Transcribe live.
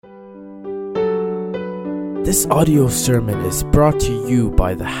This audio sermon is brought to you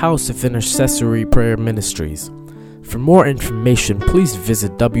by the House of Intercessory Prayer Ministries. For more information, please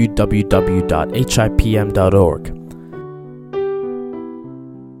visit www.hipm.org.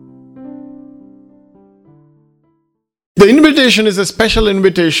 The invitation is a special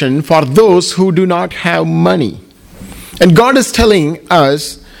invitation for those who do not have money. And God is telling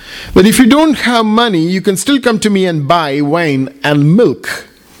us that if you don't have money, you can still come to me and buy wine and milk,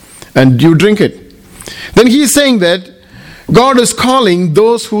 and you drink it. Then he is saying that God is calling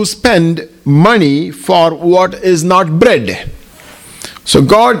those who spend money for what is not bread. So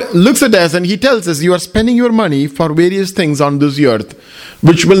God looks at us and he tells us, you are spending your money for various things on this earth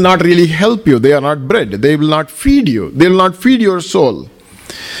which will not really help you. They are not bread. They will not feed you. They will not feed your soul.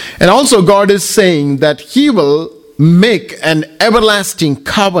 And also God is saying that he will make an everlasting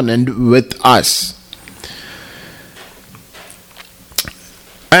covenant with us.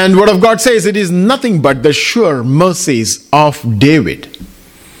 And Word of God says it is nothing but the sure mercies of David.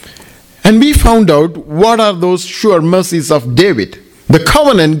 And we found out what are those sure mercies of David. The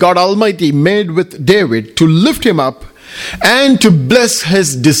covenant God Almighty made with David to lift him up and to bless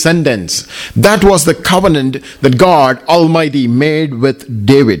his descendants. That was the covenant that God Almighty made with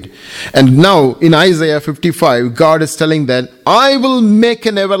David. And now in Isaiah 55, God is telling that I will make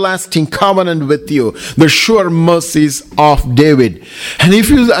an everlasting covenant with you, the sure mercies of David. And if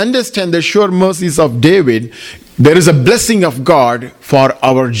you understand the sure mercies of David, there is a blessing of God for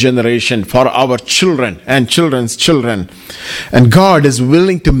our generation, for our children and children's children. And God is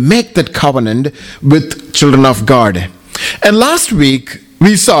willing to make that covenant with children of God. And last week,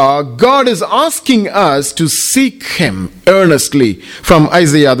 we saw God is asking us to seek Him earnestly from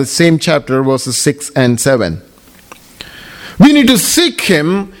Isaiah, the same chapter, verses 6 and 7. We need to seek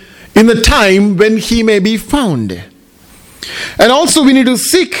Him in the time when He may be found. And also we need to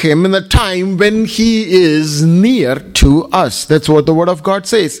seek Him in the time when He is near to us. That's what the Word of God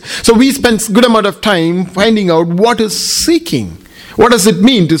says. So we spent a good amount of time finding out what is seeking. What does it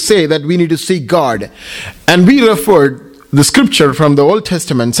mean to say that we need to seek God? And we referred the scripture from the Old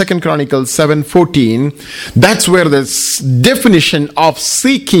Testament, 2 Chronicles 7:14. That's where the definition of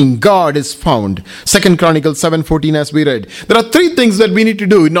seeking God is found. 2 Chronicles 7:14, as we read. There are three things that we need to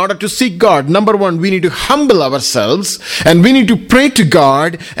do in order to seek God. Number one, we need to humble ourselves and we need to pray to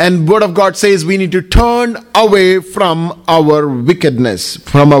God. And Word of God says we need to turn away from our wickedness,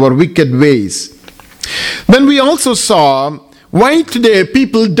 from our wicked ways. Then we also saw why today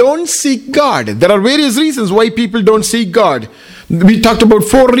people don't seek God. There are various reasons why people don't seek God. We talked about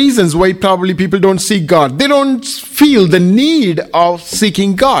 4 reasons why probably people don't seek God. They don't feel the need of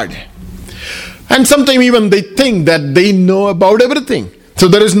seeking God. And sometimes even they think that they know about everything. So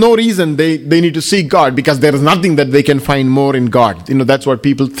there is no reason they need to seek God because there is nothing that they can find more in God. That's what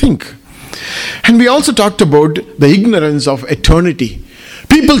people think. And we also talked about the ignorance of eternity.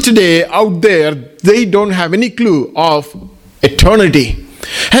 People today out there, they don't have any clue of eternity.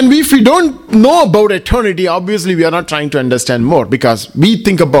 And if we don't know about eternity, obviously we are not trying to understand more, because we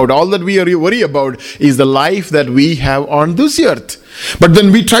think about all that we worry about is the life that we have on this earth. But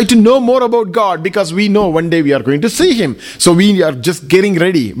then we try to know more about God because we know one day we are going to see Him. So we are just getting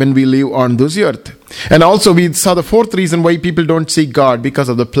ready when we live on this earth. And also we saw the 4th reason why people don't seek God, because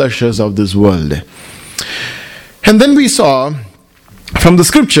of the pleasures of this world. And then we saw from the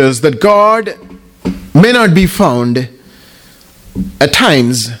scriptures that God may not be found at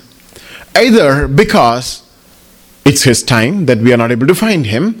times, either because it's His time that we are not able to find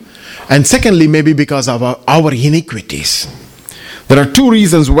Him, and secondly, maybe because of our iniquities. There are 2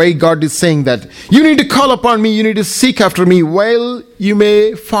 reasons why God is saying that you need to call upon me, you need to seek after me while you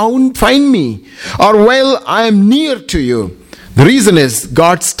may find me, or while I am near to you. The reason is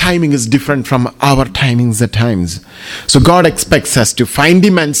God's timing is different from our timings at times. So God expects us to find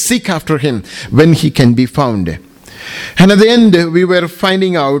Him and seek after Him when He can be found. And at the end, we were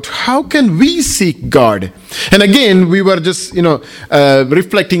finding out how can we seek God. And again, we were just,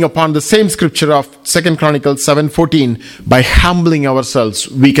 reflecting upon the same scripture of 2 Chronicles 7:14. By humbling ourselves,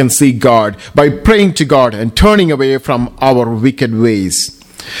 we can seek God. By praying to God and turning away from our wicked ways.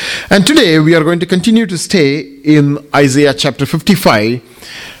 And today, we are going to continue to stay in Isaiah chapter 55.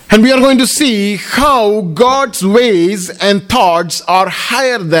 And we are going to see how God's ways and thoughts are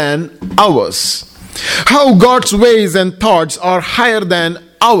higher than ours. How God's ways and thoughts are higher than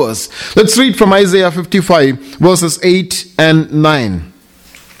ours. Let's read from Isaiah 55 verses 8 and 9.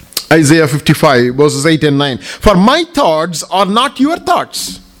 Isaiah 55 verses 8 and 9. For my thoughts are not your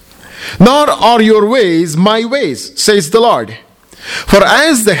thoughts, nor are your ways my ways, says the Lord. For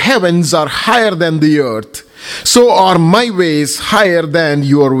as the heavens are higher than the earth, so are my ways higher than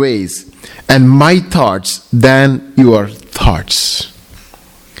your ways, and my thoughts than your thoughts.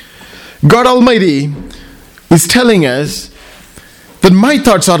 God Almighty is telling us that my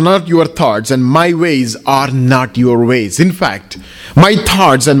thoughts are not your thoughts and my ways are not your ways. In fact, my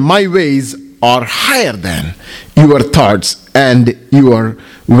thoughts and my ways are higher than your thoughts and your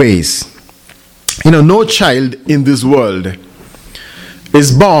ways. No child in this world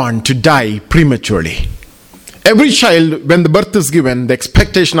is born to die prematurely. Every child, when the birth is given, the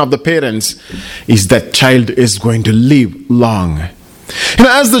expectation of the parents is that child is going to live long.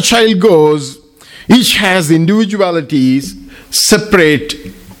 As the child goes, each has individualities separate,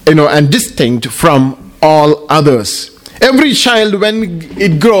 and distinct from all others. Every child, when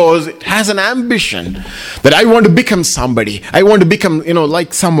it grows, it has an ambition that I want to become somebody. I want to become,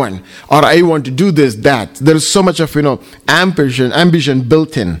 like someone, or I want to do this, that. There is so much of, ambition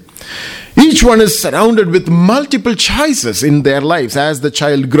built in. Each one is surrounded with multiple choices in their lives as the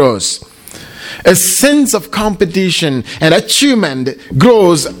child grows. A sense of competition and achievement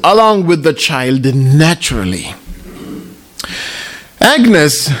grows along with the child naturally.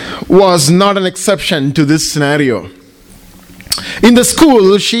 Agnes was not an exception to this scenario. In the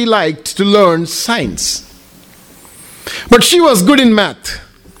school, she liked to learn science. But she was good in math,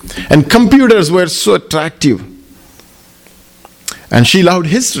 and computers were so attractive. And she loved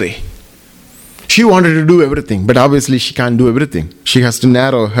history. She wanted to do everything, but obviously she can't do everything. She has to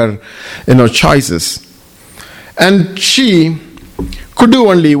narrow her, choices. And she could do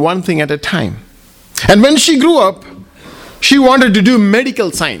only one thing at a time. And when she grew up, she wanted to do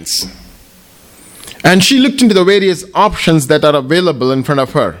medical science. And she looked into the various options that are available in front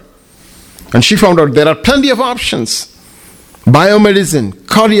of her. And she found out there are plenty of options. Biomedicine,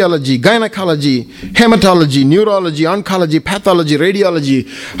 cardiology, gynecology, hematology, neurology, oncology, pathology, radiology,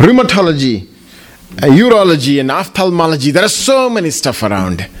 rheumatology, urology, and ophthalmology. There are so many stuff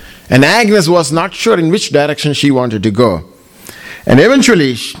around. And Agnes was not sure in which direction she wanted to go. And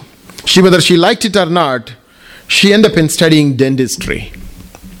eventually, whether she liked it or not, she ended up in studying dentistry.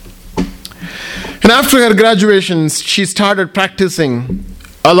 And after her graduation, she started practicing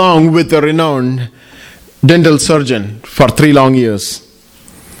along with a renowned dental surgeon for 3 long years.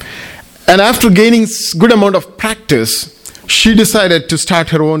 And after gaining good amount of practice, she decided to start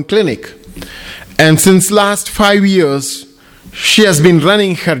her own clinic. And since last 5 years, she has been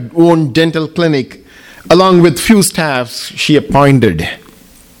running her own dental clinic along with few staffs she appointed.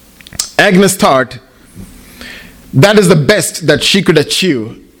 Agnes thought that is the best that she could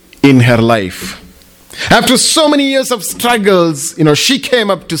achieve in her life. After so many years of struggles, she came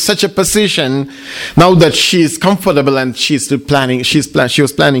up to such a position now that she is comfortable and she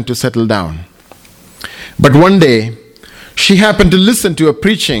was planning to settle down. But one day, she happened to listen to a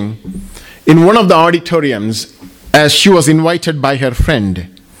preaching in one of the auditoriums as she was invited by her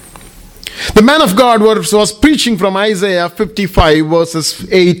friend. The man of God was preaching from Isaiah 55 verses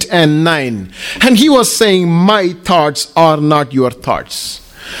 8 and 9. And he was saying, my thoughts are not your thoughts.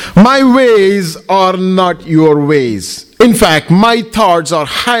 My ways are not your ways. In fact, my thoughts are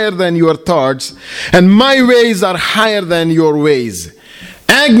higher than your thoughts, and my ways are higher than your ways.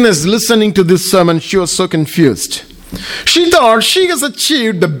 Agnes, listening to this sermon, she was so confused. She thought she has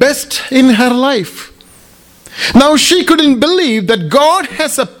achieved the best in her life. Now she couldn't believe that God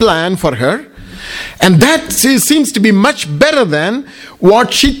has a plan for her, and that seems to be much better than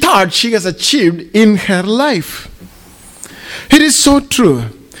what she thought she has achieved in her life. It is so true.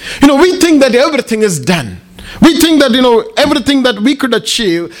 We think that everything is done. We think that, everything that we could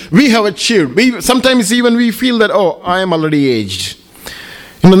achieve, we have achieved. Sometimes even we feel that, I am already aged.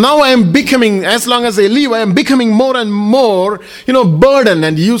 Now I am becoming, as long as I live, I am becoming more and more, burden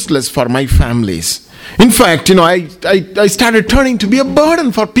and useless for my families. In fact, I started turning to be a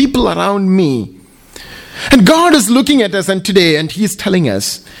burden for people around me. And God is looking at us today and He is telling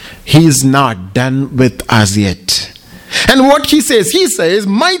us He is not done with us yet. And what He says,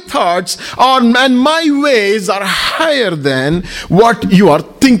 my thoughts and my ways are higher than what you are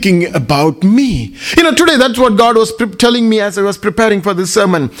thinking about me. Today that's what God was telling me as I was preparing for this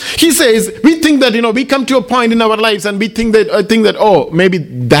sermon. He says, we think that, we come to a point in our lives and we think that, maybe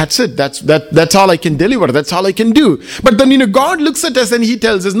that's it. That's all I can deliver. That's all I can do. But then, God looks at us and He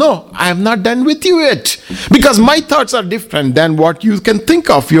tells us, no, I am not done with you yet. Because my thoughts are different than what you can think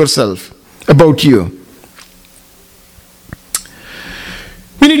of yourself about you.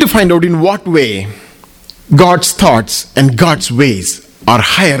 We need to find out in what way God's thoughts and God's ways are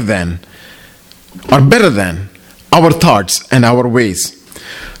higher than or better than our thoughts and our ways.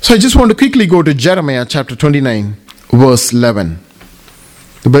 So I just want to quickly go to Jeremiah chapter 29, verse 11.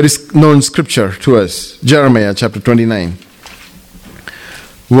 the very known scripture to us, Jeremiah chapter 29,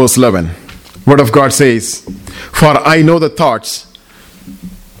 verse 11. Word of God says, "For I know the thoughts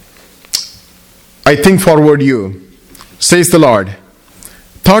I think forward you, says the Lord,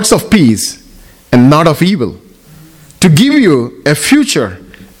 thoughts of peace and not of evil, to give you a future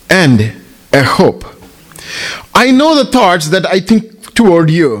and a hope. I know the thoughts that I think toward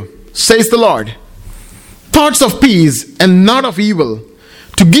you, says the Lord, thoughts of peace and not of evil,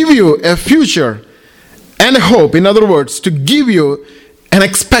 to give you a future and a hope." In other words, to give you an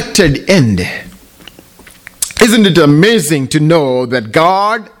expected end. Isn't it amazing to know that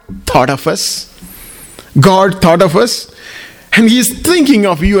God thought of us? God thought of us, and He is thinking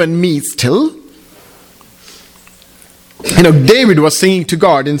of you and me still. David was singing to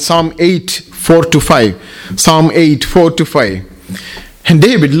God in Psalm 8, 4-5. Psalm 8, 4-5. And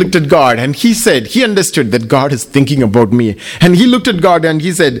David looked at God and he said, he understood that God is thinking about me. And he looked at God and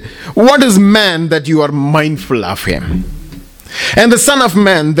he said, "What is man that you are mindful of him? And the son of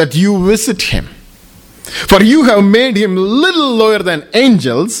man that you visit him? For you have made him little lower than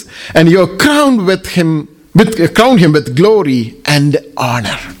angels, and you have crowned him with glory and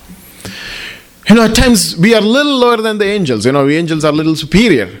honor." At times we are little lower than the angels. We angels are a little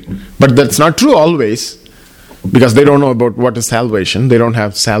superior. But that's not true always. Because they don't know about what is salvation. They don't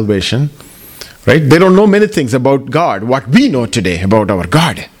have salvation. Right? They don't know many things about God. What we know today about our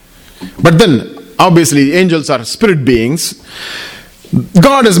God. But then, obviously, angels are spirit beings.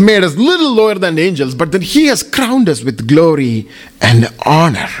 God has made us little lower than angels. But then He has crowned us with glory and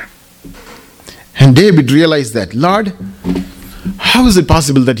honor. And David realized that, "Lord, how is it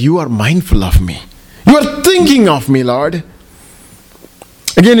possible that you are mindful of me? You are thinking of me, Lord."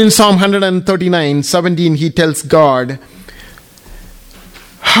 Again in Psalm 139, 17, he tells God,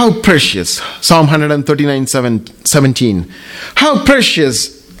 how precious, Psalm 139, 17, "How precious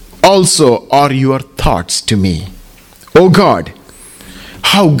also are your thoughts to me, O God,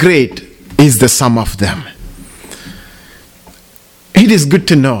 how great is the sum of them." It is good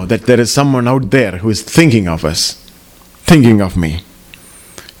to know that there is someone out there who is thinking of us, thinking of me.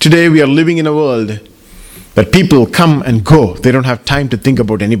 Today we are living in a world that people come and go. They don't have time to think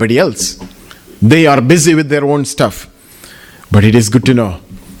about anybody else. They are busy with their own stuff. But it is good to know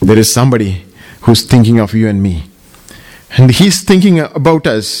there is somebody who's thinking of you and me. And He's thinking about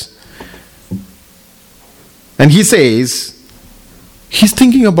us. And He says, He's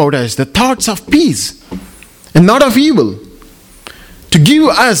thinking about us, the thoughts of peace and not of evil, to give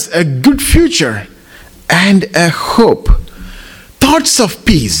us a good future and a hope. Thoughts of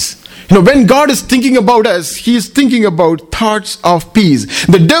peace. When God is thinking about us, He is thinking about thoughts of peace.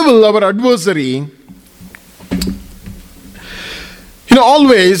 The devil, our adversary,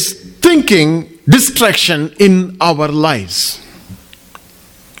 always thinking distraction in our lives.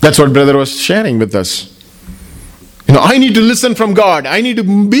 That's what brother was sharing with us. I need to listen from God. I need to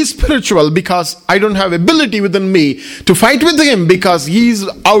be spiritual because I don't have ability within me to fight with Him because He's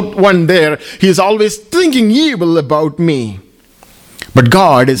out one there. He is always thinking evil about me. But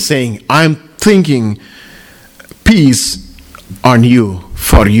God is saying, I'm thinking peace on you,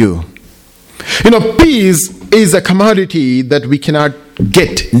 for you. Peace is a commodity that we cannot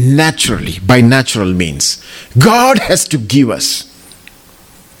get naturally, by natural means. God has to give us.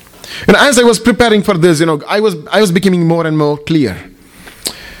 As I was preparing for this, I was becoming more and more clear.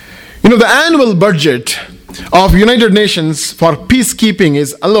 The annual budget of United Nations for peacekeeping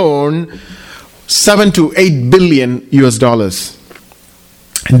is alone 7 to 8 billion US dollars.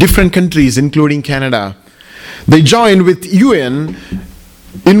 Different countries, including Canada, they joined with UN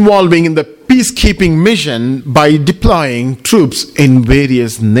involving in the peacekeeping mission by deploying troops in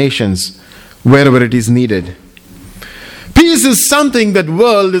various nations wherever it is needed. Peace is something that the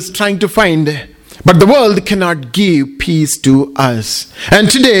world is trying to find, but the world cannot give peace to us. And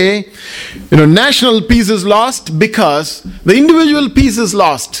today, national peace is lost because the individual peace is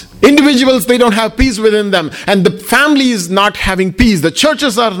lost. Individuals, they don't have peace within them. And the family is not having peace. The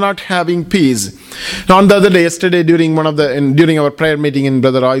churches are not having peace. Now, on the other day, yesterday, during our prayer meeting in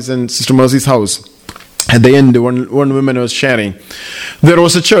Brother Roy's and Sister Mercy's house, at the end, one woman was sharing. There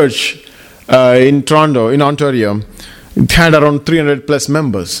was a church in Toronto, in Ontario. It had around 300 plus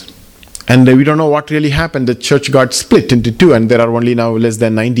members. And we don't know what really happened. The church got split into two, and there are only now less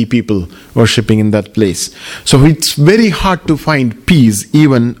than 90 people worshipping in that place. So it's very hard to find peace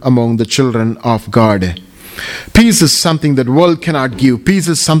even among the children of God. Peace is something that the world cannot give. Peace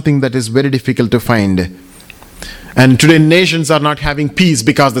is something that is very difficult to find. And today nations are not having peace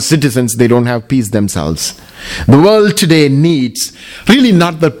because the citizens, they don't have peace themselves. The world today needs really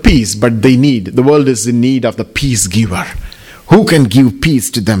not the peace, but the world is in need of the peace giver, Who can give peace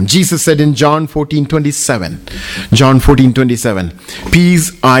to them? Jesus said in John 14:27,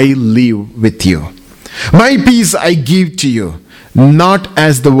 peace I leave with you. My peace I give to you. Not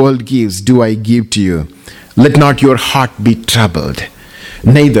as the world gives do I give to you. Let not your heart be troubled,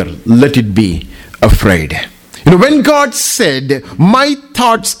 neither let it be afraid. When God said, my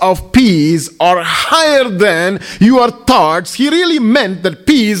thoughts of peace are higher than your thoughts, he really meant that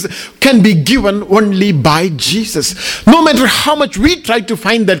peace can be given only by Jesus. No matter how much we try to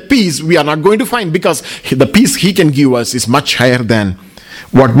find that peace, we are not going to find, because the peace he can give us is much higher than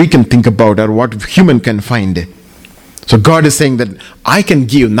what we can think about or what human can find. So God is saying that I can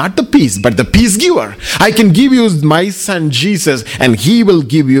give not the peace, but the peace giver. I can give you my son Jesus, and he will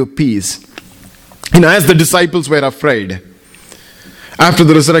give you peace. As the disciples were afraid after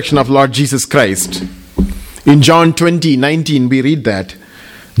the resurrection of Lord Jesus Christ, in John 20:19 we read that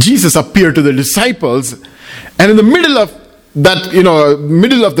Jesus appeared to the disciples, and in the middle of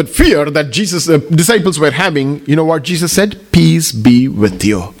that fear that disciples were having, what Jesus said? Peace be with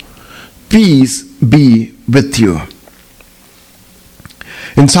you. Peace be with you.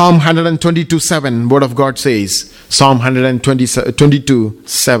 In Psalm 122:7, Word of God says, Psalm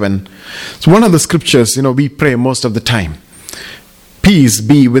 122:7. It's one of the scriptures, we pray most of the time. Peace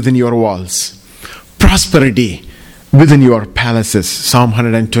be within your walls. Prosperity within your palaces. Psalm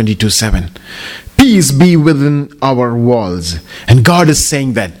 122:7. Peace be within our walls. And God is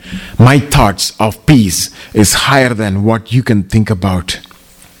saying that my thoughts of peace is higher than what you can think about.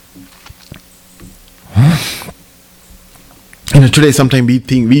 Today sometimes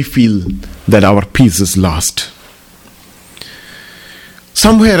we feel that our peace is lost.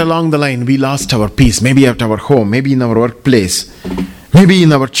 Somewhere along the line we lost our peace, maybe at our home, maybe in our workplace, maybe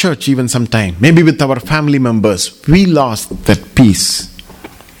in our church even sometime, maybe with our family members. We lost that peace.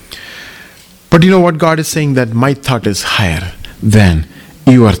 But what God is saying? That my thought is higher than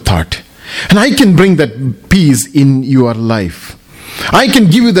your thought. And I can bring that peace in your life. I can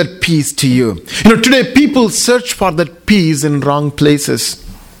give you that peace to you. Today people search for that peace in wrong places.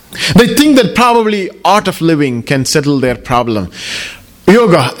 They think that probably art of living can settle their problem.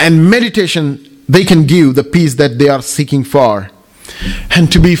 Yoga and meditation, they can give the peace that they are seeking for.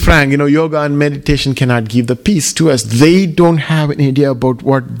 And to be frank, yoga and meditation cannot give the peace to us. They don't have an idea about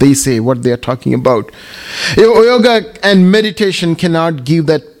what they say, what they are talking about. Yoga and meditation cannot give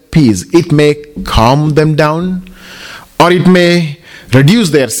that peace. It may calm them down, or it may reduce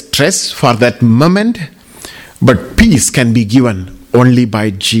their stress for that moment, but peace can be given only by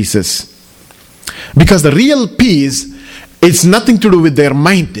Jesus. Because the real peace, it's nothing to do with their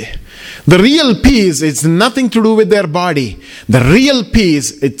mind. The real peace is nothing to do with their body. The real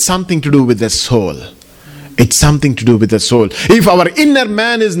peace, it's something to do with the soul. It's something to do with the soul. If our inner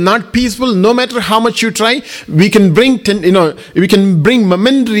man is not peaceful, no matter how much you try, we can bring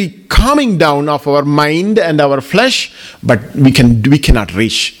momentary calming down of our mind and our flesh, but we cannot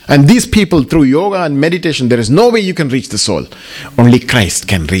reach. And these people, through yoga and meditation, there is no way you can reach the soul. Only Christ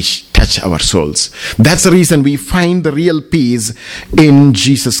can touch our souls. That's the reason we find the real peace in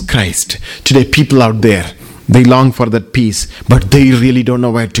Jesus Christ. Today, people out there, they long for that peace, but they really don't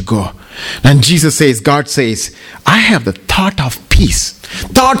know where to go. And Jesus says, God says, I have the thought of peace.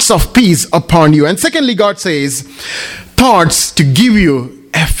 Thoughts of peace upon you. And secondly, God says, thoughts to give you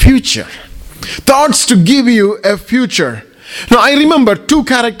a future. Thoughts to give you a future. Now, I remember two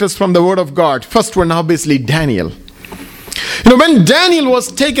characters from the Word of God. First one, obviously, Daniel. When Daniel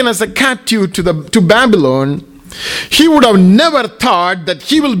was taken as a captive to Babylon, he would have never thought that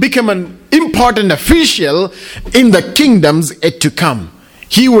he will become an important official in the kingdoms yet to come.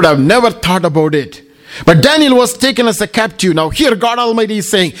 He would have never thought about it. But Daniel was taken as a captive. Now here God Almighty is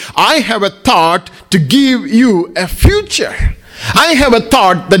saying, I have a thought to give you a future. I have a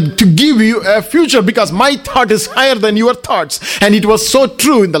thought that to give you a future, because my thought is higher than your thoughts. And it was so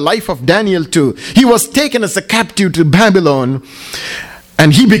true in the life of Daniel too. He was taken as a captive to Babylon,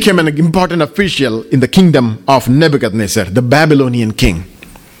 and he became an important official in the kingdom of Nebuchadnezzar, the Babylonian king.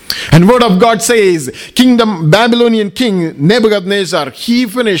 And Word of God says, Babylonian king Nebuchadnezzar, he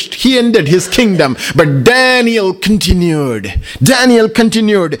ended his kingdom. But Daniel continued.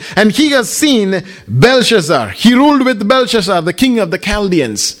 And he has seen Belshazzar. He ruled with Belshazzar, the king of the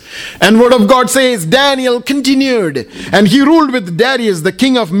Chaldeans. And Word of God says, Daniel continued. And he ruled with Darius, the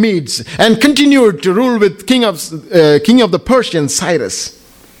king of Medes. And continued to rule with king of the Persians, Cyrus.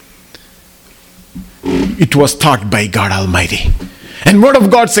 It was taught by God Almighty. And Word of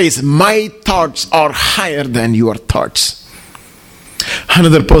God says, my thoughts are higher than your thoughts.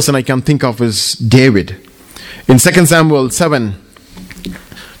 Another person I can think of is David. In 2 Samuel 7,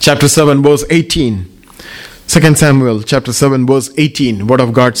 chapter 7, verse 18. 2 Samuel chapter 7 verse 18, Word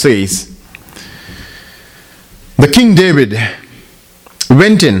of God says, the King David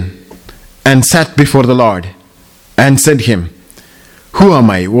went in and sat before the Lord and said to him, who am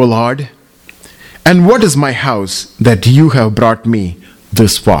I, O Lord? And what is my house that you have brought me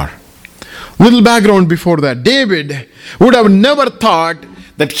this far? Little background before that. David would have never thought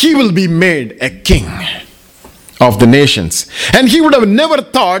that he will be made a king of the nations. And he would have never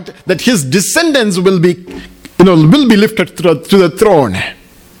thought that his descendants will be lifted to the throne.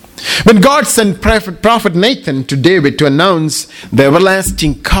 When God sent prophet Nathan to David to announce the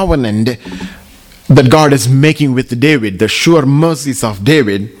everlasting covenant that God is making with David, the sure mercies of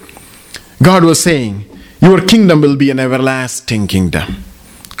David, God was saying, your kingdom will be an everlasting kingdom.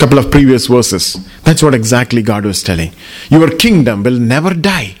 A couple of previous verses. That's what exactly God was telling. Your kingdom will never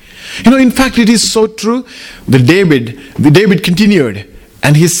die. In fact, it is so true. David continued,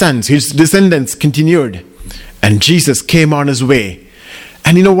 and his sons, his descendants continued. And Jesus came on his way.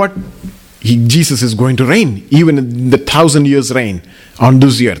 And you know what? Jesus is going to reign, even in the 1,000 years reign on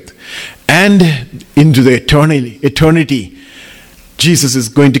this earth. And into the eternity, Jesus is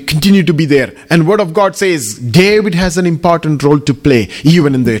going to continue to be there. And Word of God says, David has an important role to play,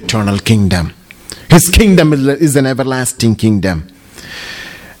 even in the eternal kingdom. His kingdom is an everlasting kingdom.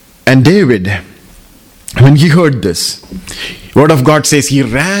 And David, when he heard this, Word of God says he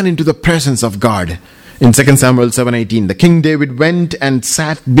ran into the presence of God. In 2 Samuel 7:18, the King David went and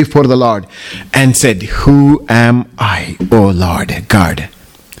sat before the Lord and said, who am I, O Lord God?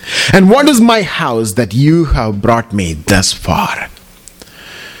 And what is my house that you have brought me thus far?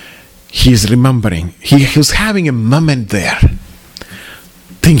 He is remembering. He was having a moment there,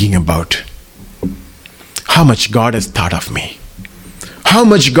 thinking about how much God has thought of me. How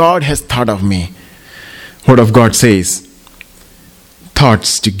much God has thought of me. Word of God says,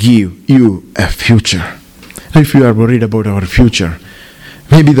 thoughts to give you a future. If you are worried about our future,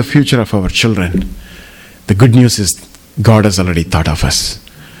 maybe the future of our children, the good news is God has already thought of us.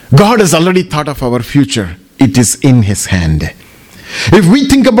 God has already thought of our future. It is in His hand. If we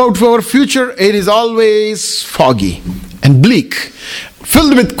think about our future, it is always foggy and bleak,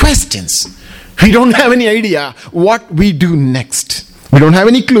 filled with questions. We don't have any idea what we do next. We don't have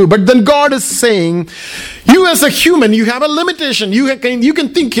any clue. But then God is saying, you as a human, you have a limitation. You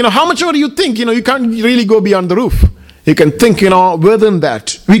can think, how much ever you think, you can't really go beyond the roof. You can think, more than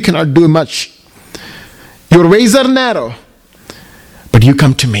that. We cannot do much. Your ways are narrow. But you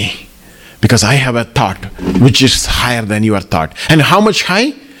come to me because I have a thought which is higher than your thought. And how much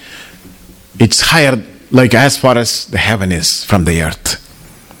high? It's higher, like as far as the heaven is from the earth.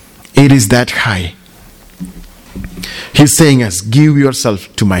 It is that high. He's saying us, give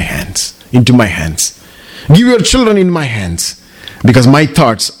yourself to my hands, into my hands. Give your children in my hands, because my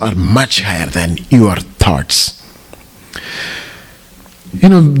thoughts are much higher than your thoughts.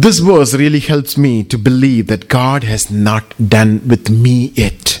 This verse really helps me to believe that God has not done with me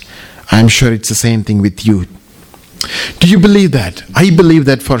yet. I'm sure it's the same thing with you. Do you believe that? I believe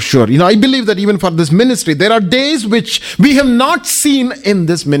that for sure. I believe that even for this ministry, there are days which we have not seen in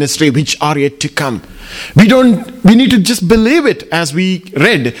this ministry, which are yet to come. We need to just believe it, as we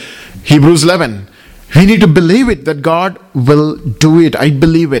read Hebrews 11. We need to believe it, that God will do it. I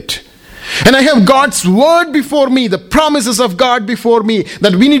believe it. And I have God's word before me, the promises of God before me,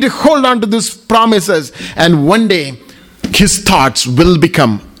 that we need to hold on to these promises. And one day, His thoughts will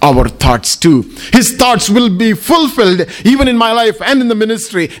become our thoughts too. His thoughts will be fulfilled even in my life and in the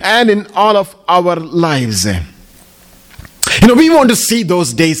ministry and in all of our lives. We want to see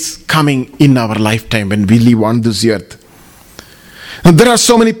those days coming in our lifetime when we live on this earth. And there are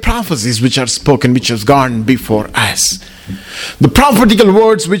so many prophecies which are spoken, which has gone before us. The prophetical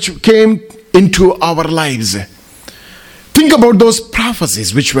words which came into our lives. Think about those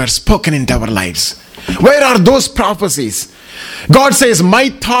prophecies which were spoken into our lives. Where are those prophecies? God says, my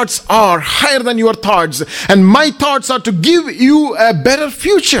thoughts are higher than your thoughts, and my thoughts are to give you a better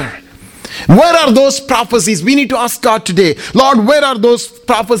future. Where are those prophecies? We need to ask God today, Lord, where are those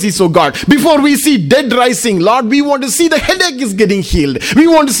prophecies, oh God? Before we see dead rising, Lord, we want to see the headache is getting healed. We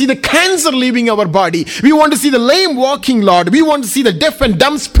want to see the cancer leaving our body. We want to see the lame walking, Lord. We want to see the deaf and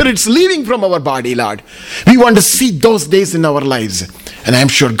dumb spirits leaving from our body, Lord. We want to see those days in our lives. And I'm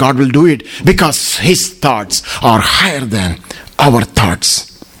sure God will do it because His thoughts are higher than our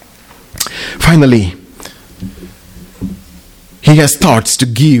thoughts. Finally, He has thoughts to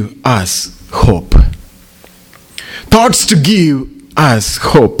give us hope. Thoughts to give us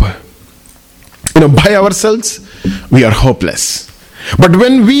hope. By ourselves, we are hopeless. But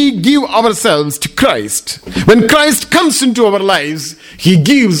when we give ourselves to Christ, when Christ comes into our lives, He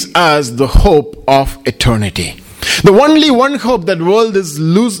gives us the hope of eternity. The only one hope that world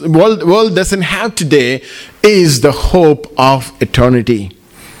doesn't have today is the hope of eternity.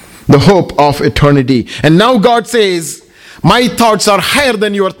 The hope of eternity. And now God says, my thoughts are higher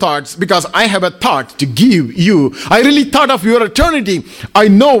than your thoughts because I have a thought to give you. I really thought of your eternity. I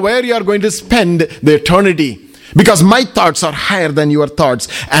know where you are going to spend the eternity because my thoughts are higher than your thoughts.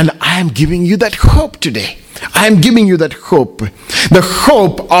 And I am giving you that hope today. I am giving you that hope. The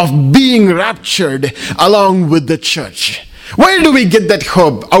hope of being raptured along with the church. Where do we get that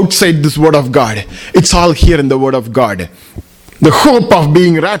hope outside this Word of God? It's all here in the Word of God. The hope of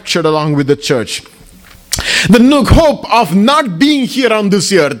being raptured along with the church. The hope of not being here on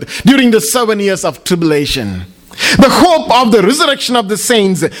this earth during the 7 years of tribulation. The hope of the resurrection of the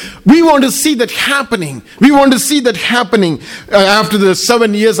saints. We want to see that happening. We want to see that happening after the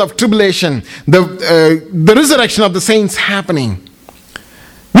 7 years of tribulation. The resurrection of the saints happening.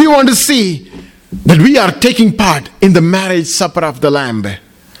 We want to see that we are taking part in the marriage supper of the Lamb.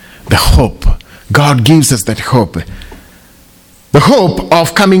 The hope. God gives us that hope. The hope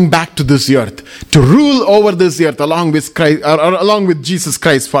of coming back to this earth, to rule over this earth along with Christ, or along with Jesus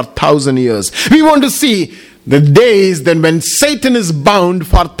Christ for 1,000 years. We want to see the days then when Satan is bound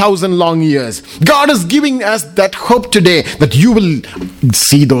for 1,000 long years. God is giving us that hope today that you will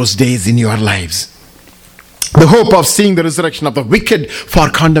see those days in your lives. The hope of seeing the resurrection of the wicked for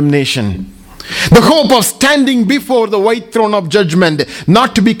condemnation. The hope of standing before the white throne of judgment,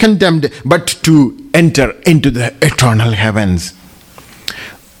 not to be condemned, but to enter into the eternal heavens.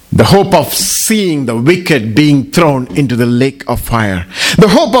 The hope of seeing the wicked being thrown into the lake of fire. The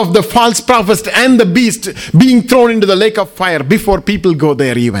hope of the false prophet and the beast being thrown into the lake of fire before people go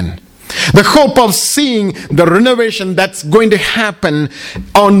there even. The hope of seeing the renovation that's going to happen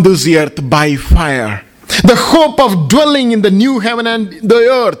on this earth by fire. The hope of dwelling in the new heaven and the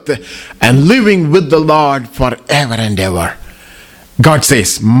earth and living with the Lord forever and ever. God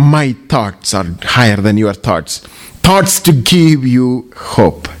says, my thoughts are higher than your thoughts. Thoughts to give you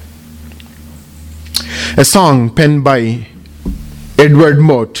hope. A song penned by Edward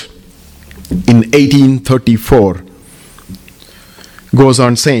Mote in 1834 goes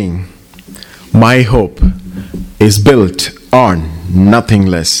on saying, my hope is built on nothing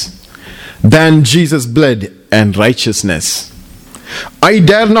less than Jesus' blood and righteousness. I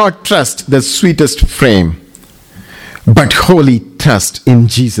dare not trust the sweetest frame, but wholly trust in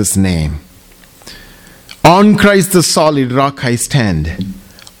Jesus' name. On Christ the solid rock I stand.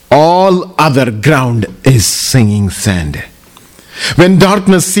 All other ground is sinking sand. When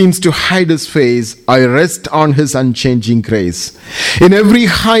darkness seems to hide His face, I rest on His unchanging grace. In every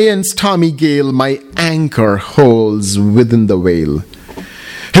high and stormy gale, my anchor holds within the veil.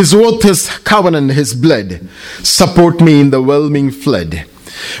 His oath, His covenant, His blood support me in the whelming flood.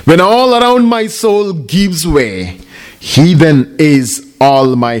 When all around my soul gives way, He then is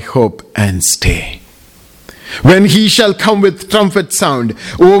all my hope and stay. When He shall come with trumpet sound,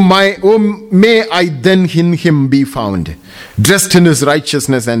 oh may I then in Him be found, dressed in His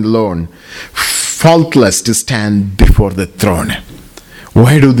righteousness and alone, faultless to stand before the throne.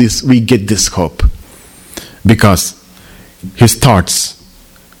 Why do we get this hope? Because His thoughts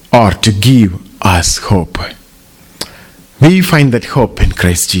are to give us hope. We find that hope in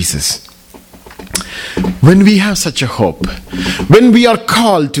Christ Jesus. When we have such a hope, when we are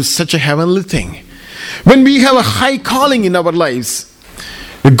called to such a heavenly thing, when we have a high calling in our lives,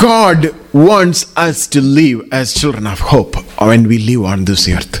 God wants us to live as children of hope when we live on this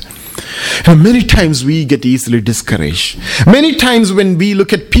earth. And many times we get easily discouraged. Many times when we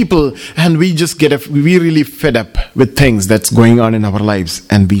look at people and we just we really fed up with things that's going on in our lives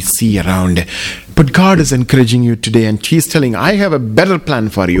and we see around. But God is encouraging you today and He's telling, I have a better plan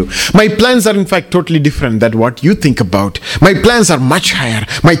for you. My plans are in fact totally different than what you think about. My plans are much higher.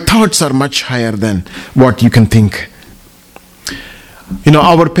 My thoughts are much higher than what you can think. You know,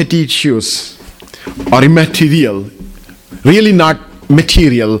 our petty issues are immaterial, really not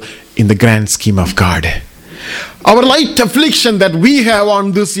material in the grand scheme of God. Our light affliction that we have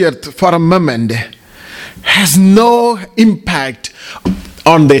on this earth for a moment has no impact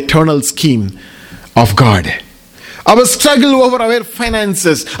on the eternal scheme of God. Our struggle over our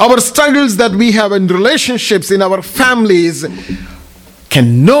finances, our struggles that we have in relationships, in our families,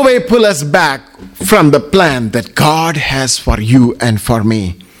 can no way pull us back from the plan that God has for you and for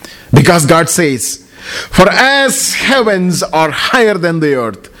me. Because God says, for as heavens are higher than the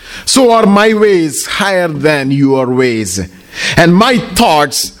earth, so are my ways higher than your ways, and my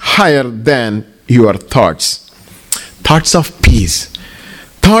thoughts higher than your thoughts. thoughts of peace,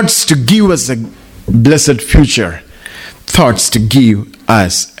 thoughts to give us a blessed future, thoughts to give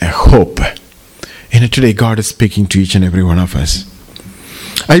us a hope. Today God is speaking to each and every one of us.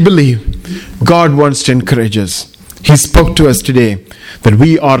 I believe God wants to encourage us. He spoke to us today that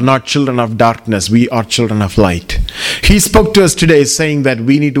we are not children of darkness, we are children of light. He spoke to us today saying that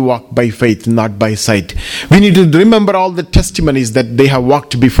we need to walk by faith, not by sight. We need to remember all the testimonies that they have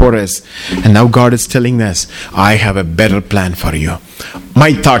walked before us. And now God is telling us, I have a better plan for you.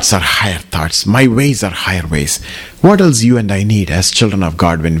 My thoughts are higher thoughts. My ways are higher ways. What else you and I need as children of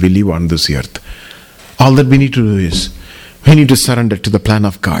God when we live on this earth? All that we need to do is, we need to surrender to the plan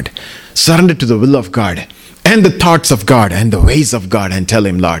of God, surrender to the will of God, and the thoughts of God and the ways of God, and tell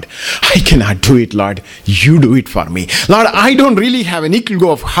Him, Lord, I cannot do it, Lord. You do it for me. Lord, I don't really have an equal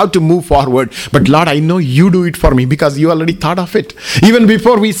go of how to move forward, but Lord, I know you do it for me because you already thought of it. Even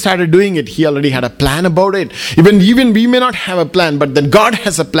before we started doing it, He already had a plan about it. Even we may not have a plan, but then God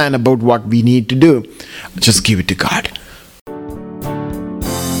has a plan about what we need to do. Just give it to God.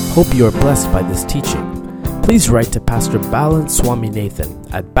 Hope you are blessed by this teaching. Please write to Pastor Balan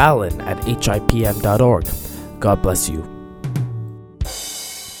Swaminathan at balan@hipm.org. God bless you.